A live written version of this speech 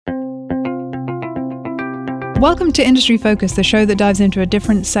Welcome to Industry Focus, the show that dives into a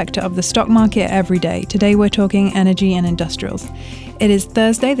different sector of the stock market every day. Today we're talking energy and industrials. It is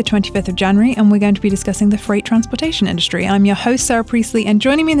Thursday, the 25th of January, and we're going to be discussing the freight transportation industry. I'm your host, Sarah Priestley, and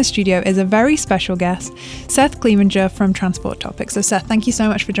joining me in the studio is a very special guest, Seth Clevenger from Transport Topics. So Seth, thank you so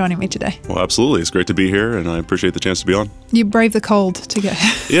much for joining me today. Well, absolutely. It's great to be here, and I appreciate the chance to be on. You braved the cold to get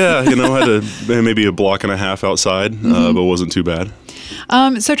here. Yeah, I had maybe a block and a half outside, but it wasn't too bad.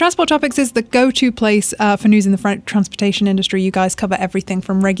 So Transport Topics is the go-to place for news in the freight transportation industry. You guys cover everything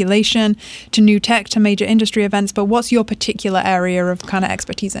from regulation to new tech to major industry events. But what's your particular area of kind of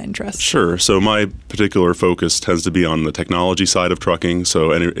expertise and interest? Sure. So my particular focus tends to be on the technology side of trucking.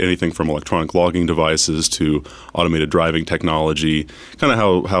 So anything from electronic logging devices to automated driving technology, kind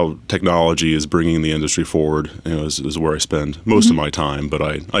of how technology is bringing the industry forward, is where I spend most of my time. But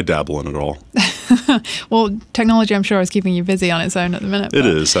I dabble in it all. Well, technology, I'm sure, is keeping you busy on its own at the minute. It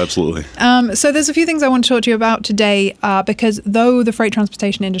is, absolutely. So there's a few things I want to talk to you about today, because though the freight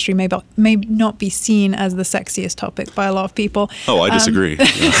transportation industry may not be seen as the sexiest topic by a lot of people. Oh, I disagree.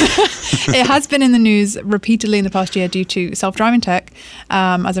 It has been in the news repeatedly in the past year due to self-driving tech,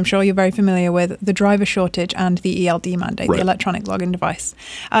 as I'm sure you're very familiar with, the driver shortage and the ELD mandate, right. The electronic logging device.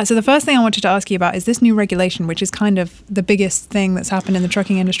 So the first thing I wanted to ask you about is this new regulation, which is kind of the biggest thing that's happened in the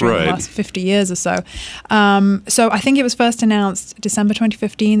trucking industry in the last 50 years or so. So I think it was first announced December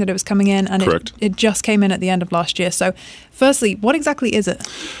 2015 that it was coming in, and it just came in at the end of last year. So firstly, what exactly is it?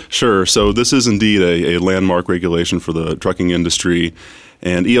 Sure. So this is indeed a landmark regulation for the trucking industry.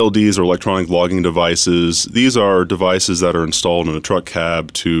 And ELDs are electronic logging devices. These are devices that are installed in a truck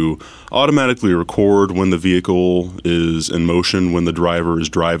cab to automatically record when the vehicle is in motion, when the driver is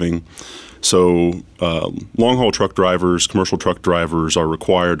driving. So long-haul truck drivers, commercial truck drivers are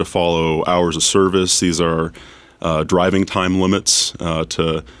required to follow hours of service. These are driving time limits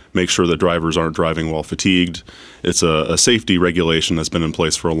to make sure that drivers aren't driving while fatigued. It's a safety regulation that's been in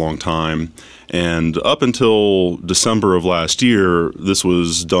place for a long time. And up until December of last year, this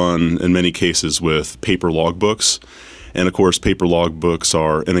was done in many cases with paper logbooks. And of course, paper logbooks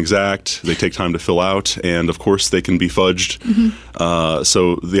are inexact. They take time to fill out, and of course, they can be fudged. Mm-hmm.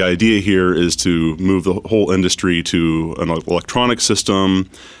 So the idea here is to move the whole industry to an electronic system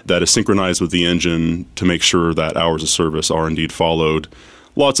that is synchronized with the engine to make sure that hours of service are indeed followed.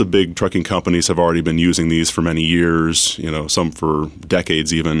 Lots of big trucking companies have already been using these for many years, some for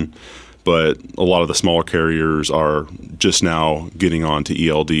decades even. But a lot of the smaller carriers are just now getting on to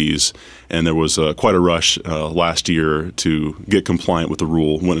ELDs, and there was quite a rush last year to get compliant with the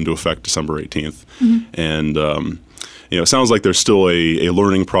rule. Went into effect December 18th. Mm-hmm. And it sounds like there's still a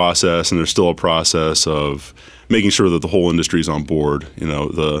learning process, and there's still a process of making sure that the whole industry is on board.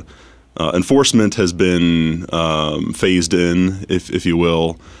 The enforcement has been phased in, if you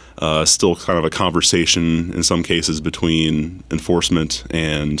will. Still kind of a conversation in some cases between enforcement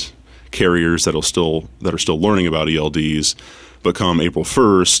and carriers that are still learning about ELDs, but come April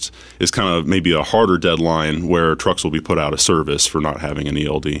 1st is kind of maybe a harder deadline where trucks will be put out of service for not having an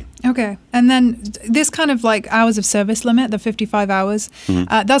ELD. Okay. And then this kind of like hours of service limit, the 55 hours,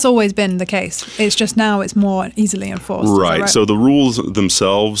 that's always been the case. It's just now it's more easily enforced. Right. So the rules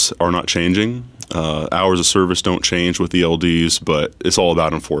themselves are not changing. Hours of service don't change with ELDs, but it's all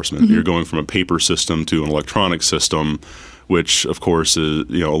about enforcement. Mm-hmm. You're going from a paper system to an electronic system, which, of course,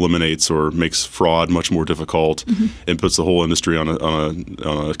 eliminates or makes fraud much more difficult, and puts the whole industry on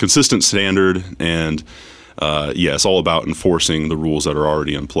a consistent standard. And it's all about enforcing the rules that are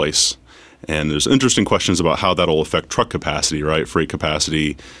already in place. And there's interesting questions about how that'll affect truck capacity, right? Freight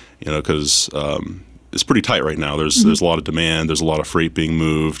capacity, because it's pretty tight right now. There's a lot of demand. There's a lot of freight being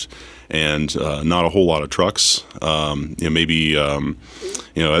moved, and not a whole lot of trucks. That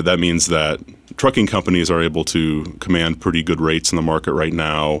means that trucking companies are able to command pretty good rates in the market right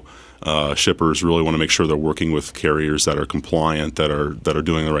now. Shippers really want to make sure they're working with carriers that are compliant, that are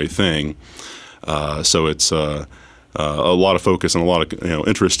doing the right thing. So it's a lot of focus and a lot of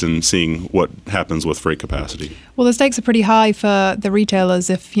interest in seeing what happens with freight capacity. Well, the stakes are pretty high for the retailers.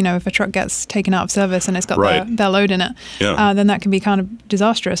 If a truck gets taken out of service and it's got their load in it, then that can be kind of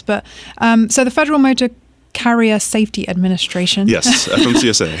disastrous. But so the Federal Motor Carrier Safety Administration. Yes,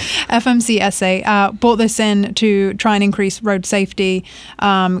 FMCSA. FMCSA brought this in to try and increase road safety,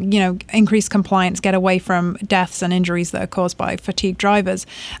 increase compliance, get away from deaths and injuries that are caused by fatigued drivers.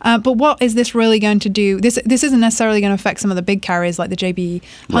 But what is this really going to do? This isn't necessarily going to affect some of the big carriers like the JB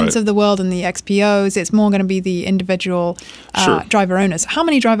Hunts of the world and the XPOs. It's more going to be the individual driver owners. How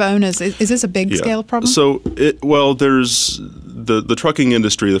many driver owners? Is this a big scale problem? So, there's the trucking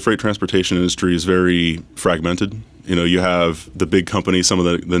industry, the freight transportation industry is very fragmented. You have the big companies, some of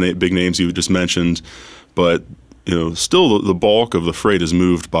the big names you just mentioned, but still the bulk of the freight is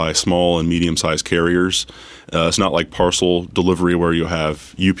moved by small and medium-sized carriers. It's not like parcel delivery where you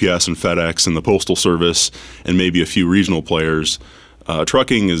have UPS and FedEx and the Postal Service and maybe a few regional players.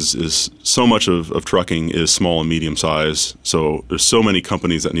 Trucking is so much of trucking is small and medium size. So there's so many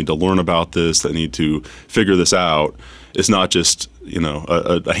companies that need to learn about this, that need to figure this out. It's not just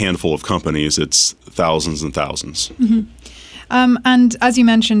a handful of companies. It's thousands and thousands. Mm-hmm. And as you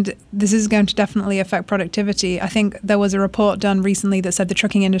mentioned, this is going to definitely affect productivity. I think there was a report done recently that said the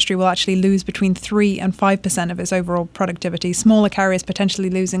trucking industry will actually lose between 3 and 5% of its overall productivity. Smaller carriers potentially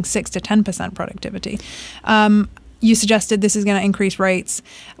losing 6 to 10% productivity. You suggested this is going to increase rates.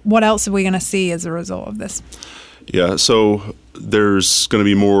 What else are we going to see as a result of this? Yeah, so there's going to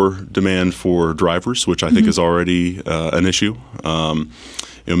be more demand for drivers, which I think is already an issue.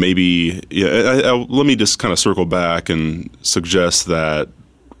 Let me just kind of circle back and suggest that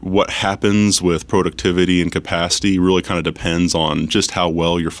what happens with productivity and capacity really kind of depends on just how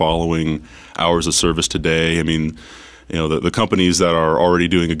well you're following hours of service today. I mean, the companies that are already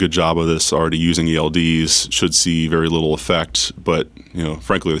doing a good job of this, already using ELDs, should see very little effect. But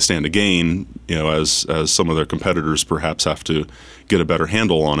frankly, they stand to gain. As some of their competitors perhaps have to get a better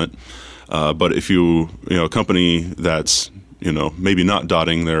handle on it. But if a company that's maybe not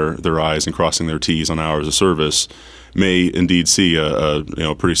dotting their I's and crossing their T's on hours of service, may indeed see a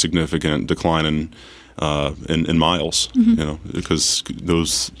pretty significant decline in miles. Because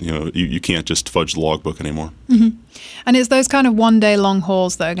those you can't just fudge the logbook anymore. Mm-hmm. And it's those kind of one-day long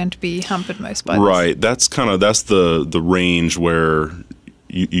hauls that are going to be hampered most by this. Right. That's the range where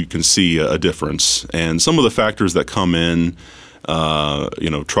you can see a difference. And some of the factors that come in,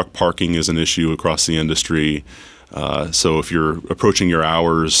 truck parking is an issue across the industry. So if you're approaching your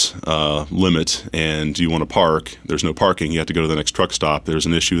hours limit and you want to park, there's no parking. You have to go to the next truck stop. There's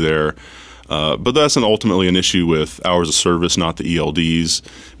an issue there. But that's ultimately an issue with hours of service, not the ELDs.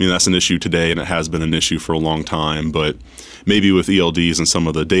 I mean, that's an issue today, and it has been an issue for a long time. But maybe with ELDs and some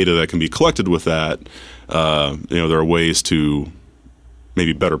of the data that can be collected with that, there are ways to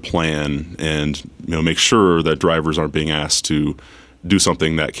maybe better plan and make sure that drivers aren't being asked to do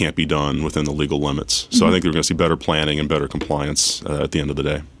something that can't be done within the legal limits. So I think we're going to see better planning and better compliance at the end of the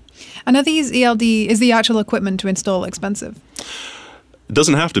day. And are these is the actual equipment to install expensive? It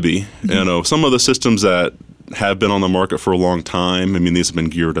doesn't have to be. Some of the systems that have been on the market for a long time, I mean, these have been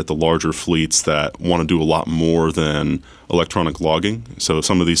geared at the larger fleets that want to do a lot more than electronic logging. So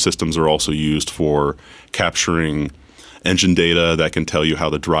some of these systems are also used for capturing engine data that can tell you how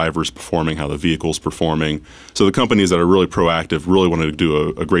the driver's performing, how the vehicle's performing. So the companies that are really proactive really want to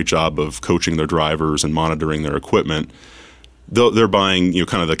do a great job of coaching their drivers and monitoring their equipment. They're buying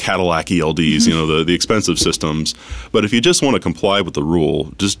kind of the Cadillac ELDs, the expensive systems. But if you just want to comply with the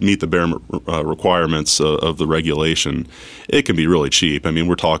rule, just meet the bare requirements of the regulation, it can be really cheap. I mean,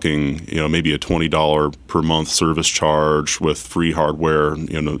 we're talking maybe a $20 per month service charge with free hardware,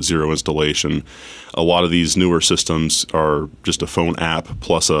 zero installation. A lot of these newer systems are just a phone app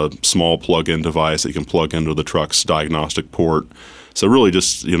plus a small plug-in device that you can plug into the truck's diagnostic port. So really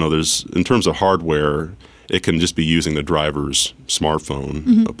just, there's, in terms of hardware, it can just be using the driver's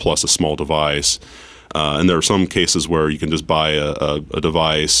smartphone plus a small device. And there are some cases where you can just buy a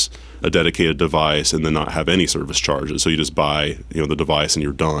device, a dedicated device, and then not have any service charges. So you just buy the device and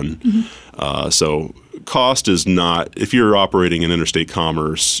you're done. So cost is not, if you're operating in interstate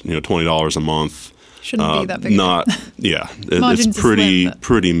commerce, $20 a month, shouldn't be that big. It's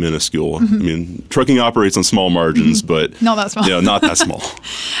pretty minuscule. I mean, trucking operates on small margins, but not that small. Not that small.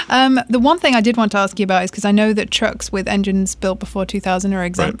 The one thing I did want to ask you about is because I know that trucks with engines built before 2000 are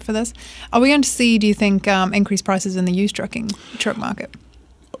exempt for this. Are we going to see, do you think, increased prices in the used truck market?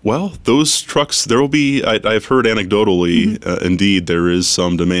 Well, those trucks, there will be, I've heard anecdotally, indeed, there is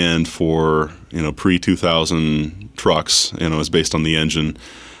some demand for, pre-2000 trucks, as based on the engine.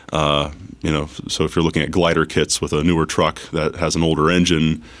 So if you're looking at glider kits with a newer truck that has an older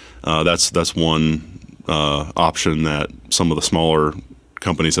engine, that's one option that some of the smaller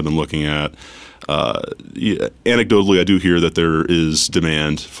companies have been looking at. Anecdotally, I do hear that there is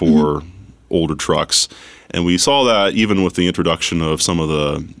demand for older trucks. And we saw that even with the introduction of some of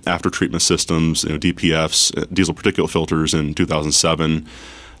the after-treatment systems, DPFs, diesel particulate filters in 2007.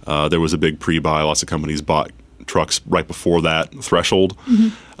 There was a big pre-buy. Lots of companies bought trucks right before that threshold.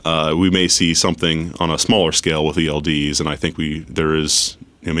 We may see something on a smaller scale with ELDs, and I think there is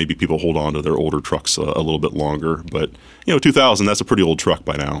maybe people hold on to their older trucks a little bit longer. But 2000, that's a pretty old truck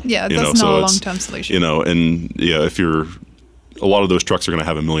by now. Yeah, that's not a long-term solution. If you're a lot of those trucks are going to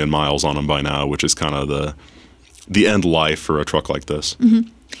have 1 million miles on them by now, which is kind of the end life for a truck like this.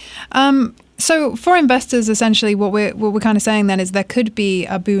 So for investors, essentially, what we're kind of saying then is there could be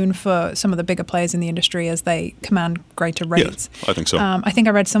a boon for some of the bigger players in the industry as they command greater rates. Yeah, I think so. I think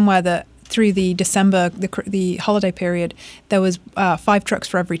I read somewhere that through the December, the holiday period, there was 5 trucks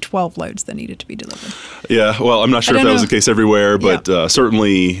for every 12 loads that needed to be delivered. Yeah, well, I'm not sure if that was the case everywhere, but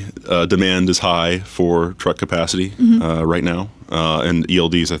certainly demand is high for truck capacity right now. And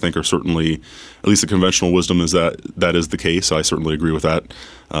ELDs, I think, are certainly, at least the conventional wisdom is that is the case. I certainly agree with that.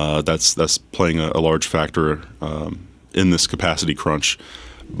 That's playing a large factor in this capacity crunch.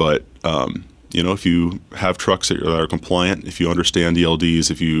 But if you have trucks that are compliant, if you understand ELDs,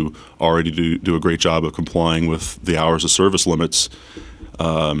 if you already do a great job of complying with the hours of service limits,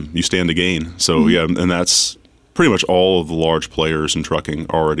 you stand to gain. So and that's pretty much all of the large players in trucking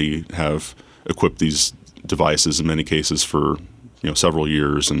already have equipped these devices in many cases for several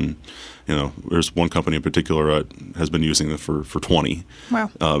years, and there's one company in particular that has been using them for 20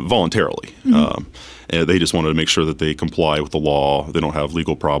 voluntarily. And they just wanted to make sure that they comply with the law, they don't have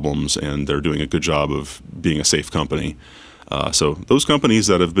legal problems, and they're doing a good job of being a safe company. So those companies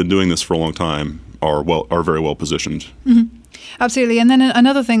that have been doing this for a long time are very well positioned. Absolutely. And then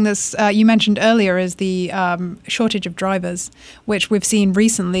another thing that's you mentioned earlier is the shortage of drivers, which we've seen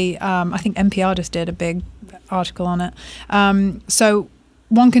recently. I think NPR just did a big article on it. So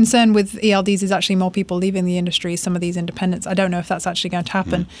one concern with ELDs is actually more people leaving the industry, some of these independents. I don't know if that's actually going to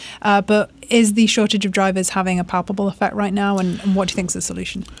happen. But is the shortage of drivers having a palpable effect right now? And what do you think is the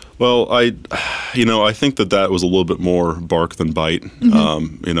solution? Well, I think that was a little bit more bark than bite.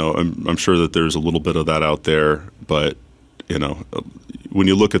 I'm sure that there's a little bit of that out there. But, when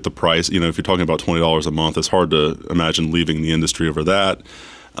you look at the price, if you're talking about $20 a month, it's hard to imagine leaving the industry over that.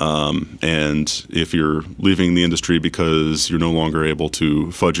 And if you're leaving the industry because you're no longer able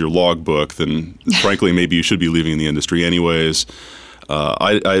to fudge your logbook, then frankly, maybe you should be leaving the industry anyways.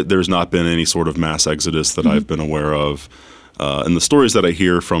 There's not been any sort of mass exodus that I've been aware of. And the stories that I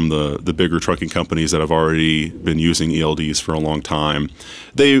hear from the bigger trucking companies that have already been using ELDs for a long time,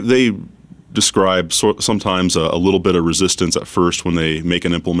 they describe sometimes a little bit of resistance at first when they make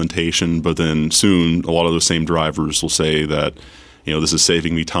an implementation, but then soon a lot of those same drivers will say that this is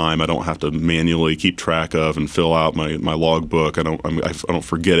saving me time. I don't have to manually keep track of and fill out my logbook. I don't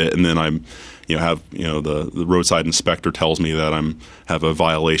forget it, and then the roadside inspector tells me that have a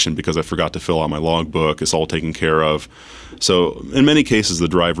violation because I forgot to fill out my logbook. It's all taken care of. So in many cases, the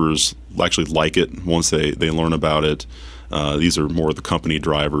drivers actually like it once they learn about it. These are more the company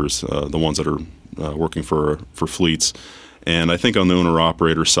drivers, the ones that are working for fleets. And I think on the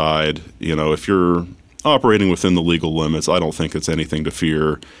owner-operator side, if you're operating within the legal limits, I don't think it's anything to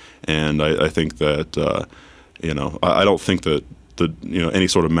fear. And I think that, I don't think that any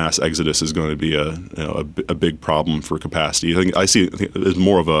sort of mass exodus is going to be a big problem for capacity. I see it as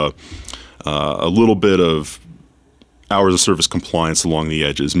more of a little bit of hours of service compliance along the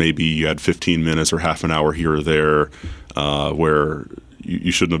edges. Maybe you had 15 minutes or half an hour here or there where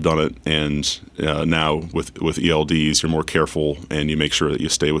you shouldn't have done it, and now with ELDs, you're more careful and you make sure that you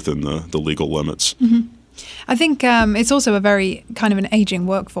stay within the legal limits. I think it's also a very kind of an aging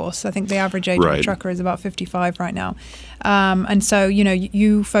workforce. I think the average age of a trucker is about 55 right now. And so,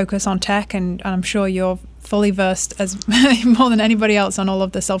 you focus on tech, and I'm sure you're fully versed as more than anybody else on all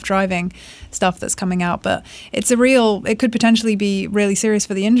of the self-driving stuff that's coming out. But it could potentially be really serious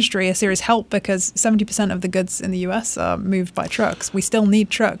for the industry, a serious help, because 70% of the goods in the US are moved by trucks. We still need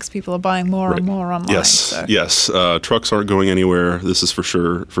trucks. People are buying more and more online. Yes. Trucks aren't going anywhere. This is for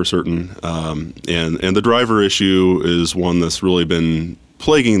certain. And the driver issue is one that's really been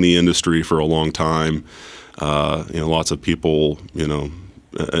plaguing the industry for a long time. Lots of people,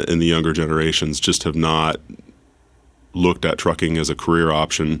 in the younger generations just have not looked at trucking as a career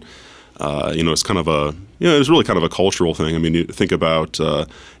option. It's kind of it's really kind of a cultural thing. I mean, you think about,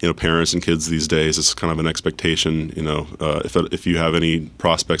 parents and kids these days, it's kind of an expectation, if you have any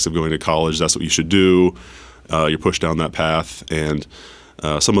prospects of going to college, that's what you should do. You're pushed down that path. And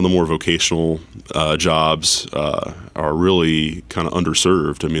some of the more vocational jobs are really kind of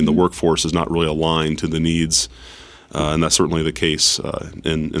underserved. I mean, the workforce is not really aligned to the needs, and that's certainly the case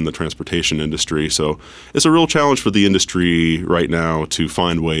in the transportation industry. So it's a real challenge for the industry right now to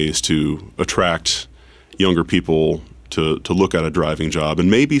find ways to attract younger people to look at a driving job. And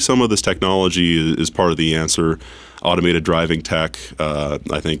maybe some of this technology is part of the answer. Automated driving tech,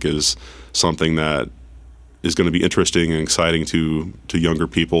 I think, is something that is going to be interesting and exciting to younger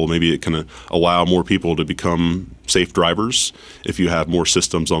people. Maybe it can allow more people to become safe drivers if you have more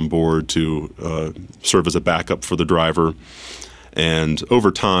systems on board to serve as a backup for the driver. And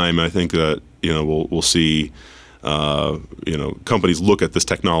over time, I think that we'll see companies look at this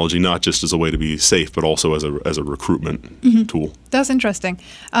technology not just as a way to be safe, but also as a recruitment tool. That's interesting.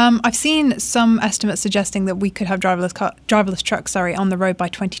 I've seen some estimates suggesting that we could have driverless trucks, on the road by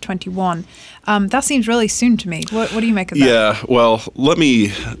 2021. That seems really soon to me. What do you make of that? Yeah, well, let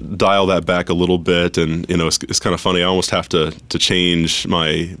me dial that back a little bit, and it's kind of funny. I almost have to change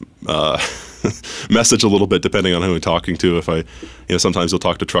my message a little bit depending on who I'm talking to. If sometimes you'll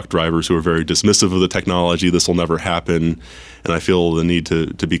talk to truck drivers who are very dismissive of the technology. This will never happen, and I feel the need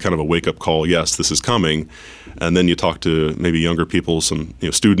to be kind of a wake up call. Yes, this is coming. And then you talk to maybe younger people, some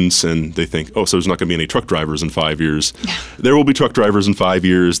students, and they think, oh, so there's not going to be any truck drivers in 5 years. There will be truck drivers in 5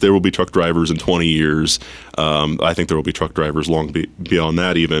 years. There will be truck drivers in 20 years. I think there will be truck drivers long beyond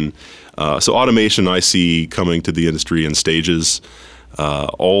that even. So automation I see coming to the industry in stages.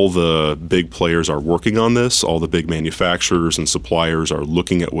 All the big players are working on this. All the big manufacturers and suppliers are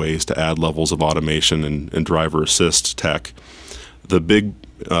looking at ways to add levels of automation and driver assist tech. The big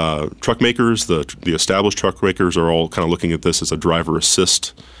truck makers, the established truck makers, are all kind of looking at this as a driver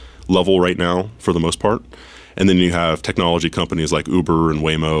assist level right now for the most part. And then you have technology companies like Uber and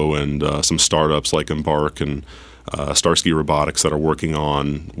Waymo and some startups like Embark and Starsky Robotics that are working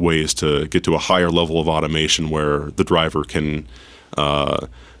on ways to get to a higher level of automation where the driver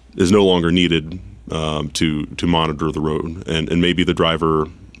is no longer needed to monitor the road, and maybe the driver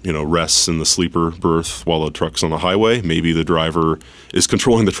rests in the sleeper berth while the truck's on the highway. Maybe the driver is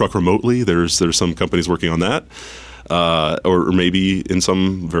controlling the truck remotely. There's some companies working on that, or maybe in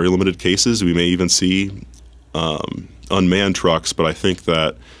some very limited cases we may even see unmanned trucks. But I think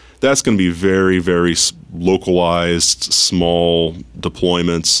that's going to be very, very localized, small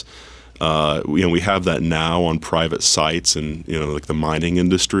deployments. We have that now on private sites and, like the mining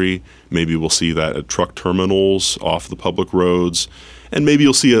industry. Maybe we'll see that at truck terminals off the public roads. And maybe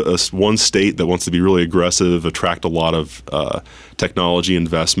you'll see one state that wants to be really aggressive, attract a lot of technology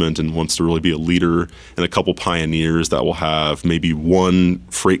investment, and wants to really be a leader, and a couple pioneers that will have maybe one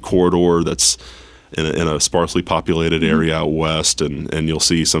freight corridor that's in a sparsely populated area out west, and you'll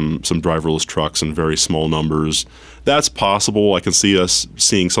see some driverless trucks in very small numbers. That's possible. I can see us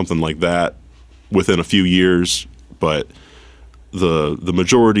seeing something like that within a few years, but the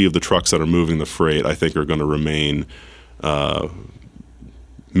majority of the trucks that are moving the freight, I think, are going to remain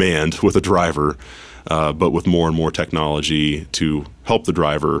manned with a driver, but with more and more technology to help the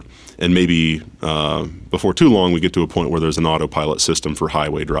driver. And maybe before too long, we get to a point where there's an autopilot system for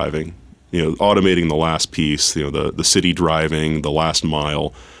highway driving. Automating the last piece, the city driving, the last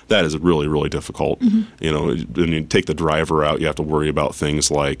mile, that is really, really difficult. When you take the driver out, you have to worry about things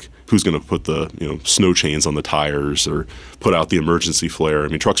like who's going to put the snow chains on the tires or put out the emergency flare. I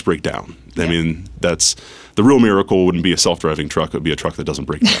mean, trucks break down. Yeah. I mean, that's the real miracle. Wouldn't be a self-driving truck; it would be a truck that doesn't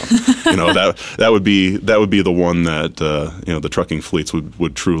break down. That would be the one that the trucking fleets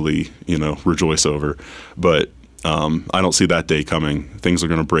would truly rejoice over. But I don't see that day coming. Things are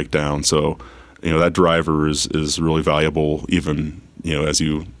going to break down. So, that driver is really valuable, even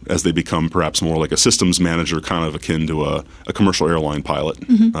as they become perhaps more like a systems manager, kind of akin to a commercial airline pilot,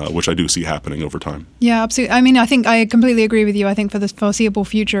 which I do see happening over time. Yeah, absolutely. I mean, I think I completely agree with you. I think for the foreseeable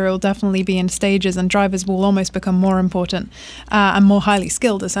future, it will definitely be in stages, and drivers will almost become more important and more highly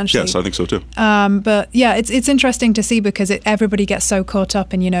skilled, essentially. Yes, I think so too. But yeah, it's interesting to see because everybody gets so caught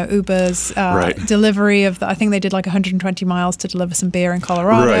up in Uber's delivery of I think they did like 120 miles to deliver some beer in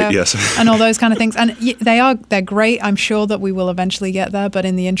Colorado, right? Yes, and all those kind of things. And they're great. I'm sure that we will eventually get there, but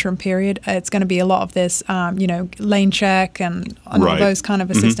in the interim period, it's going to be a lot of this, lane check and all those kind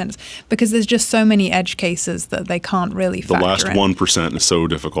of assistance, because there's just so many edge cases that they can't really factor in. The last 1% is so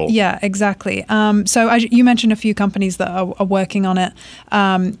difficult. Yeah, exactly. So you mentioned a few companies that are working on it.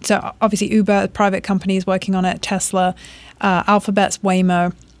 So obviously Uber, a private company, is working on it. Tesla, Alphabet's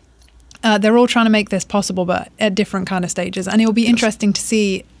Waymo. They're all trying to make this possible, but at different kind of stages. And it will be interesting to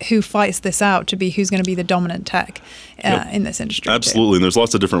see who fights this out to be who's going to be the dominant tech in this industry. Absolutely. And there's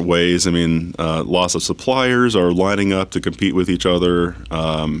lots of different ways. I mean, lots of suppliers are lining up to compete with each other.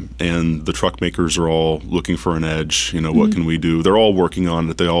 And the truck makers are all looking for an edge. What can we do? They're all working on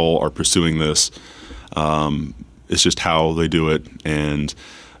it. They all are pursuing this. It's just how they do it. And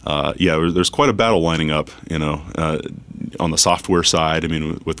there's quite a battle lining up, on the software side. I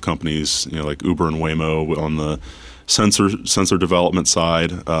mean, with companies, like Uber and Waymo on the sensor development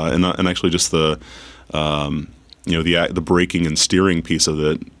side, and actually just the braking and steering piece of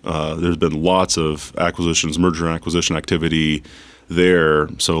it. There's been lots of merger and acquisition activity there.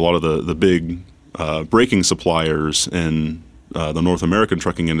 So a lot of the big braking suppliers in the North American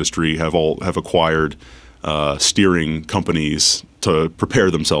trucking industry have acquired steering companies to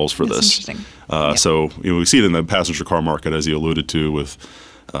prepare themselves for That's this. interesting. So we see it in the passenger car market, as you alluded to, with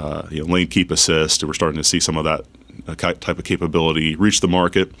lane keep assist. We're starting to see some of that type of capability reach the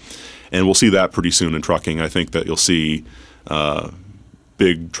market, and we'll see that pretty soon in trucking. I think that you'll see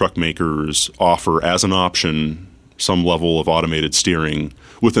big truck makers offer as an option some level of automated steering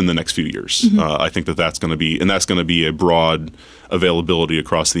within the next few years. I think that's going to be a broad availability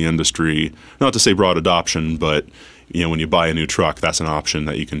across the industry. Not to say broad adoption, but when you buy a new truck, that's an option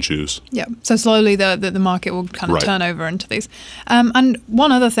that you can choose. Yeah. So slowly the market will kind of Right. turn over into these. And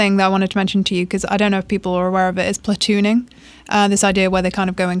one other thing that I wanted to mention to you, because I don't know if people are aware of it, is platooning. This idea where they kind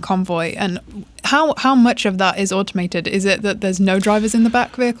of go in convoy. And how much of that is automated? Is it that there's no drivers in the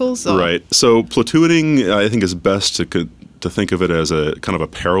back vehicles? Or? Right. So platooning, I think, is best to think of it as a kind of a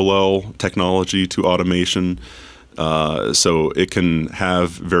parallel technology to automation. So it can have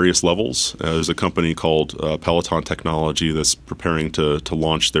various levels. There's a company called Peloton Technology that's preparing to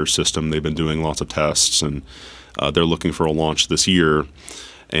launch their system. They've been doing lots of tests, and they're looking for a launch this year.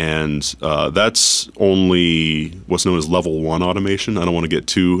 And that's only what's known as level 1 automation. I don't want to get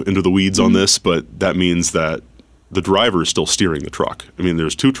too into the weeds on this, but that means that the driver is still steering the truck. I mean,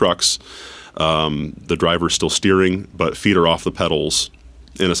 there's 2 trucks. The driver's still steering, but feet are off the pedals.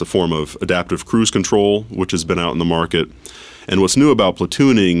 And it's a form of adaptive cruise control, which has been out in the market. And what's new about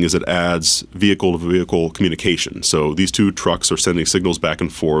platooning is it adds vehicle-to-vehicle communication. So these 2 trucks are sending signals back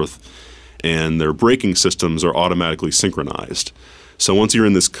and forth, and their braking systems are automatically synchronized. So once you're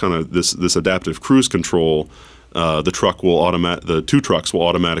in this kind of this adaptive cruise control, the 2 trucks will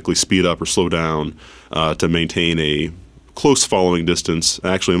automatically speed up or slow down to maintain a close following distance,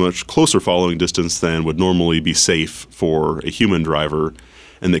 actually a much closer following distance than would normally be safe for a human driver.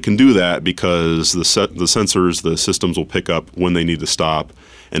 And they can do that because the sensors, the systems will pick up when they need to stop.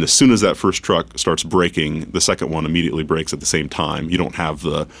 And as soon as that first truck starts braking, the second one immediately brakes at the same time. You don't have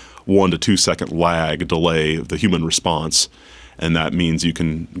the 1 to 2 second lag delay of the human response. And that means you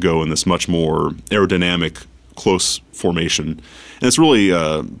can go in this much more aerodynamic, close formation. And it's really,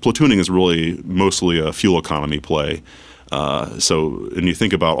 platooning is really mostly a fuel economy play. And you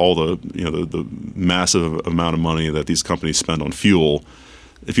think about all the massive amount of money that these companies spend on fuel.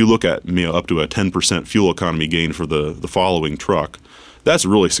 If you look at up to a 10% fuel economy gain for the following truck, that's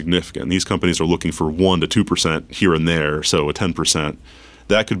really significant. These companies are looking for 1 to 2% here and there, so a 10%.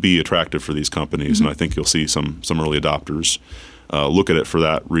 That could be attractive for these companies, and I think you'll see some early adopters look at it for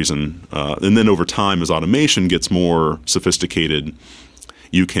that reason. And then over time, as automation gets more sophisticated,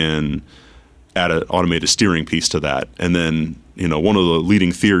 you can add an automated steering piece to that. And then, one of the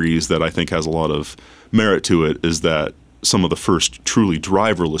leading theories that I think has a lot of merit to it is that some of the first truly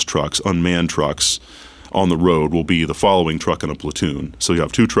driverless trucks, unmanned trucks on the road will be the following truck in a platoon. So you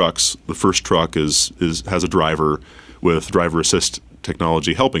have 2 trucks. The first truck has a driver with driver assist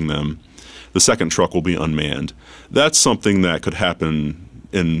technology helping them. The second truck will be unmanned. That's something that could happen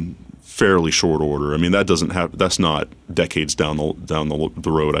in fairly short order. I mean, that's not decades down the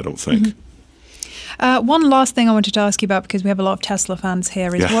road, I don't think. One last thing I wanted to ask you about, because we have a lot of Tesla fans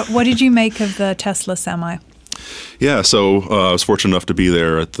here, is what did you make of the Tesla Semi? Yeah, so I was fortunate enough to be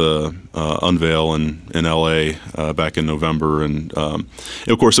there at the unveil in LA back in November, and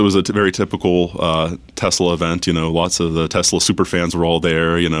of course it was a very typical Tesla event. Lots of the Tesla superfans were all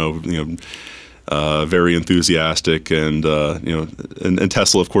there. Very enthusiastic, and and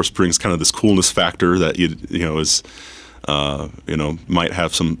Tesla, of course, brings kind of this coolness factor that is might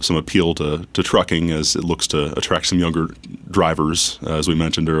have some appeal to trucking, as it looks to attract some younger drivers, as we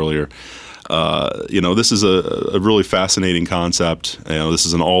mentioned earlier. This is a really fascinating concept. This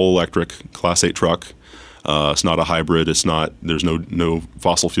is an all-electric Class 8 truck. It's not a hybrid. There's no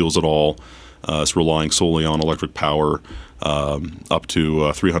fossil fuels at all. It's relying solely on electric power. Up to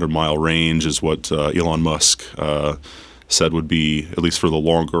a 300-mile range is what Elon Musk said would be, at least for the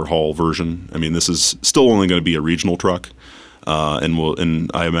longer haul version. I mean, this is still only going to be a regional truck,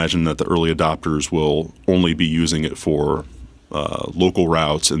 and I imagine that the early adopters will only be using it for local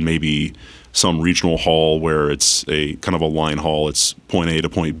routes and maybe some regional haul where it's a kind of a line haul. It's point A to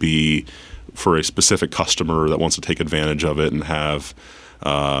point B for a specific customer that wants to take advantage of it and have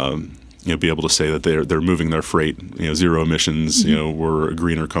be able to say that they're moving their freight, zero emissions. We're a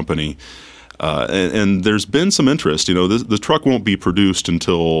greener company, and there's been some interest. The truck won't be produced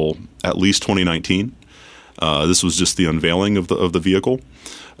until at least 2019. This was just the unveiling of the vehicle.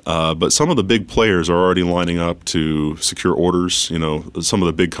 But some of the big players are already lining up to secure orders. Some of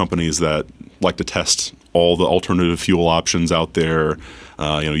the big companies that like to test all the alternative fuel options out there,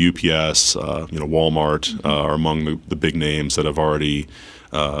 UPS, Walmart are among the big names that have already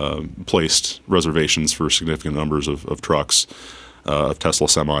placed reservations for significant numbers of trucks. of Tesla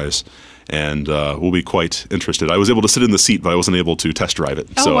semis. And we'll be quite interested. I was able to sit in the seat, but I wasn't able to test drive it,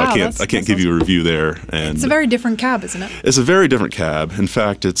 so wow, I can't give you a review there. And it's a very different cab, isn't it? It's a very different cab. In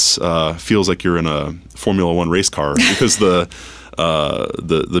fact, it's feels like you're in a Formula One race car because the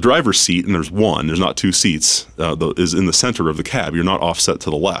driver's seat, and there's not two seats, is in the center of the cab. You're not offset to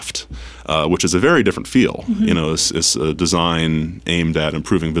the left, which is a very different feel. It's a design aimed at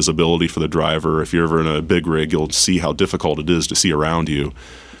improving visibility for the driver. If you're ever in a big rig, you'll see how difficult it is to see around you.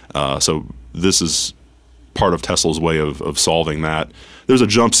 So this is part of Tesla's way of solving that. There's a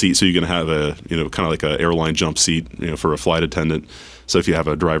jump seat, so you can have a kind of like an airline jump seat for a flight attendant. So if you have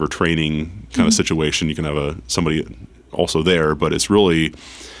a driver training kind of situation, you can have somebody also there. But it's really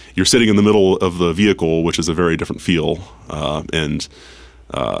you're sitting in the middle of the vehicle, which is a very different feel. And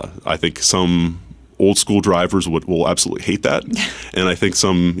I think some old school drivers will absolutely hate that, and I think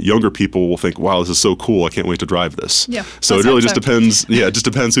some younger people will think, "Wow, this is so cool! I can't wait to drive this." Yeah, so it really just depends. Yeah, it just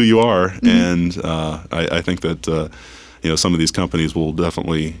depends who you are, and I think that some of these companies will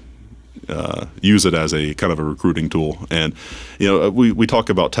definitely use it as a kind of a recruiting tool. And we talk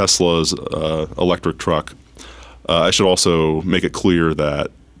about Tesla's electric truck. I should also make it clear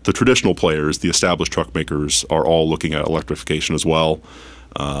that the traditional players, the established truck makers, are all looking at electrification as well.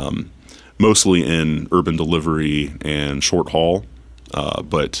 Mostly in urban delivery and short haul,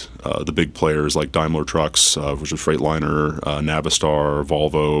 but the big players like Daimler Trucks, which is Freightliner, Navistar,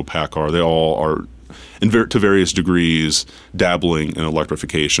 Volvo, PACCAR, they all are to various degrees dabbling in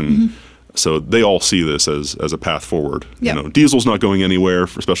electrification. So they all see this as a path forward. Yep. Diesel's not going anywhere,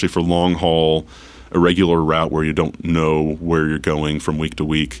 especially for long haul, a regular route where you don't know where you're going from week to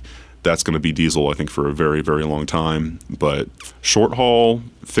week. That's going to be diesel, I think, for a very, very long time. But short haul,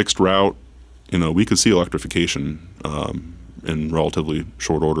 fixed route, we could see electrification in relatively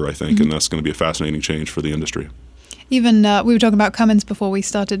short order, I think, and that's going to be a fascinating change for the industry. Even we were talking about Cummins before we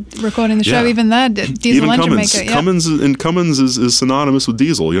started recording the show. Yeah. Even there, diesel engine maker. Yeah. Cummins is synonymous with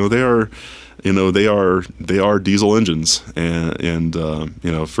diesel. They are diesel engines, and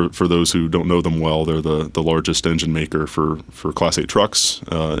for those who don't know them well, they're the largest engine maker for Class 8 trucks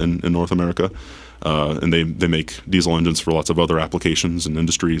in North America, and they make diesel engines for lots of other applications and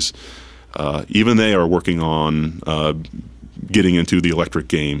industries. Even they are working on getting into the electric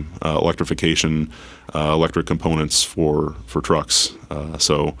game, electrification, electric components for trucks.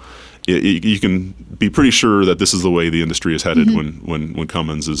 So you can be pretty sure that this is the way the industry is headed when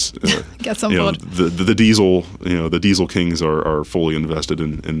Cummins is gets on board. The diesel kings are fully invested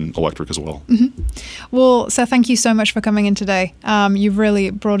in electric as well. Well, Seth, thank you so much for coming in today. You've really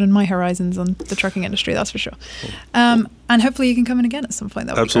broadened my horizons on the trucking industry, that's for sure. And hopefully you can come in again at some point.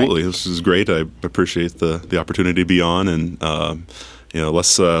 That would Absolutely. be great. This is great. I appreciate the opportunity to be on, and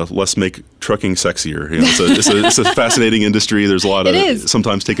let's make trucking sexier. It's a fascinating industry. There's a lot of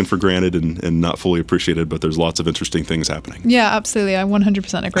sometimes taken for granted and not fully appreciated, but there's lots of interesting things happening. Yeah, absolutely. I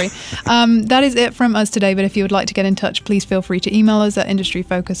 100% agree. That is it from us today, but if you would like to get in touch, please feel free to email us at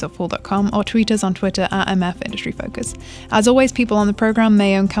industryfocus@fool.com or tweet us on Twitter at MFIndustryFocus. As always, people on the program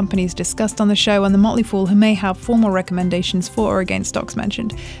may own companies discussed on the show, and the Motley Fool who may have formal recommendations for or against stocks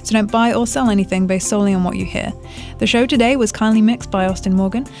mentioned. So don't buy or sell anything based solely on what you hear. The show today was kindly mixed by Austin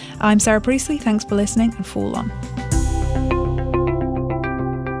Morgan. I'm Sarah Priestley. Thanks for listening, and Fool on.